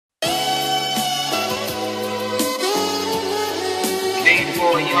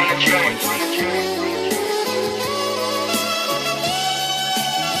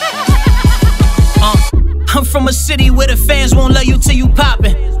I'm from a city where the fans won't love you till you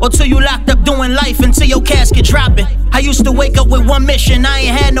poppin', or till you locked up doing life until your casket droppin'. I used to wake up with one mission, I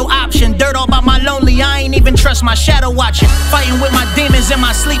ain't had no option. Dirt all by my lonely, I ain't even trust my shadow watching. Fighting with my demons in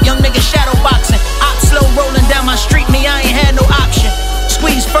my sleep, young nigga shadow boxing. Op slow rolling down my street, me I ain't had no option.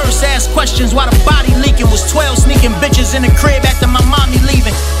 Squeeze first, ask questions while the body leaking. Was 12 sneaking bitches in the crib after my mommy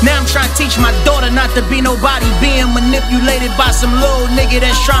leaving. Now I'm trying to teach my daughter not to be nobody, being manipulated by some little nigga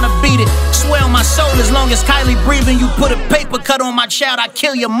that's trying to beat it. Swear on my soul, as long as Kylie breathing, you put a paper cut on my child, I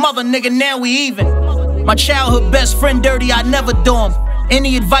kill your mother, nigga, now we even. My childhood best friend dirty, I never do him.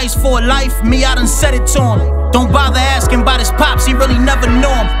 Any advice for a life, me, I done said it to him. Don't bother asking about his pops, he really never knew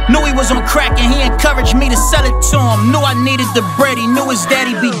him. Knew he was on crack and he encouraged me to sell it to him. Knew I needed the bread, he knew his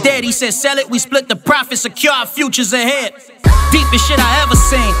daddy be dead. He said sell it, we split the profit, secure our futures ahead. Deepest shit I ever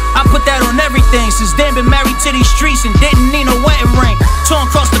seen, I put that on everything. Since then been married to these streets and didn't need no wedding ring. Torn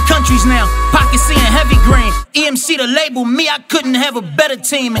across the countries now, pockets seeing heavy green. EMC the label, me I couldn't have a better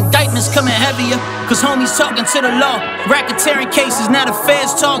team. Indictments coming heavier, cause homies talking to the law. Racketeering cases, now the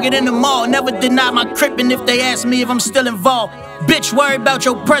feds targeting them all. Never deny my crippin' if they ask me if I'm still involved. Bitch, worry about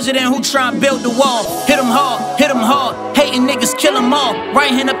your president who try and build the wall. Hit him hard, hating niggas kill them all.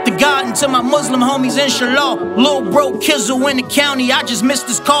 Right hand up to God until my Muslim homies inshallah. Lil' bro Kizzle in the county, I just missed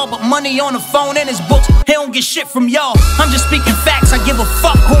his call, but money on the phone in his books, he don't get shit from y'all. I'm just speaking facts, I give a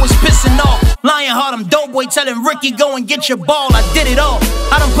fuck who is pissing off. Lying hard, I'm Doughboy telling Ricky go and get your ball. I did it all,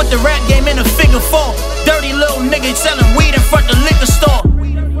 I done put the rap game in a figure four. Dirty little nigga selling weed in front the liquor store.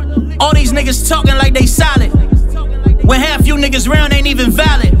 All these niggas talking like they solid, when half you niggas round ain't even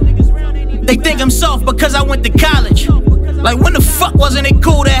valid. They think I'm soft because I went to college. Like when the fuck wasn't it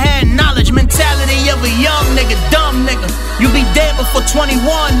cool to have knowledge? Mentality of a young nigga, dumb nigga. You be dead before 21,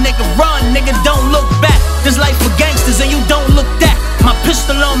 nigga. Run, nigga, don't look back. This life for gangsters and you don't look that. My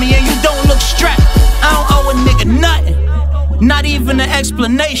pistol on me and you don't look strapped. I don't owe a nigga nothing, not even an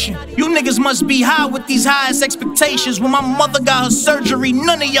explanation. You niggas must be high with these highest expectations. When my mother got her surgery,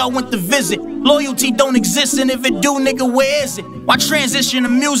 none of y'all went to visit. Loyalty don't exist, and if it do, nigga, where is it? Why transition to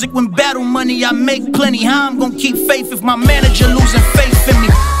music when battle money I make plenty? How I'm gonna keep faith if my manager losing faith in me?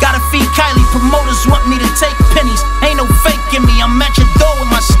 Gotta feed Kylie, promoters want me to take pennies. Ain't no fake in me, I'm at your door with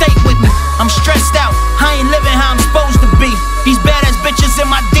my steak with me. I'm stressed out, I ain't living how I'm supposed to be. These badass bitches in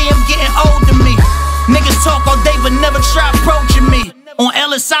my DM getting old to me. Niggas talk all day but never try approaching me. On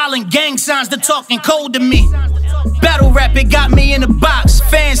Ellis Island, gang signs, they're talking cold to me. Battle rap, it got me in a box.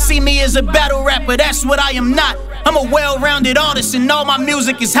 Fans see me as a battle rapper, that's what I am not. I'm a well-rounded artist and all my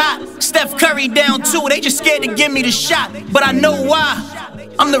music is hot. Steph Curry down too, they just scared to give me the shot. But I know why,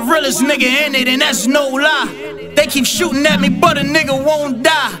 I'm the realest nigga in it and that's no lie. They keep shooting at me but a nigga won't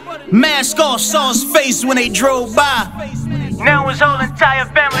die. Mask off, saw his face when they drove by. Now his whole entire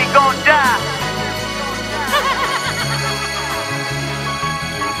family gon' die.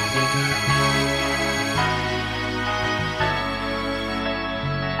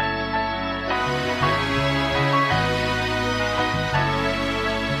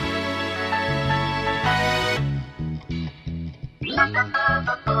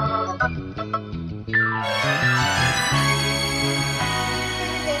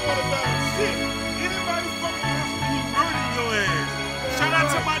 Shout out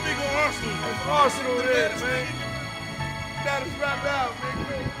to my nigga Arsonal. Arsonal there, man. Got us rapped out, man.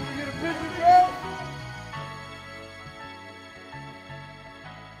 You get a picture, bro?